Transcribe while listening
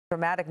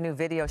dramatic new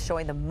video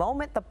showing the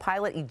moment the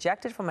pilot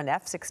ejected from an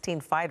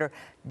F-16 fighter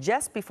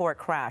just before it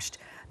crashed.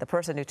 The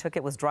person who took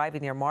it was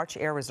driving near March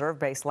Air Reserve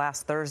Base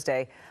last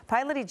Thursday.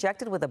 Pilot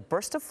ejected with a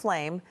burst of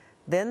flame,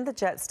 then the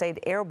jet stayed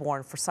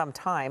airborne for some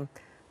time.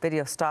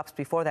 Video stops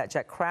before that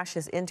jet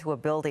crashes into a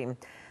building.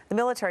 The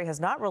military has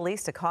not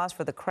released a cause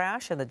for the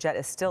crash, and the jet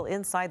is still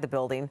inside the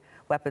building.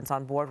 Weapons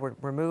on board were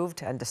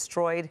removed and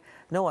destroyed.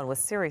 No one was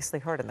seriously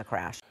hurt in the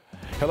crash.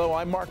 Hello,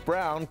 I'm Mark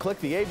Brown. Click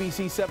the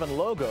ABC7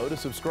 logo to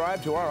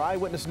subscribe to our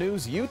Eyewitness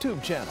News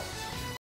YouTube channel.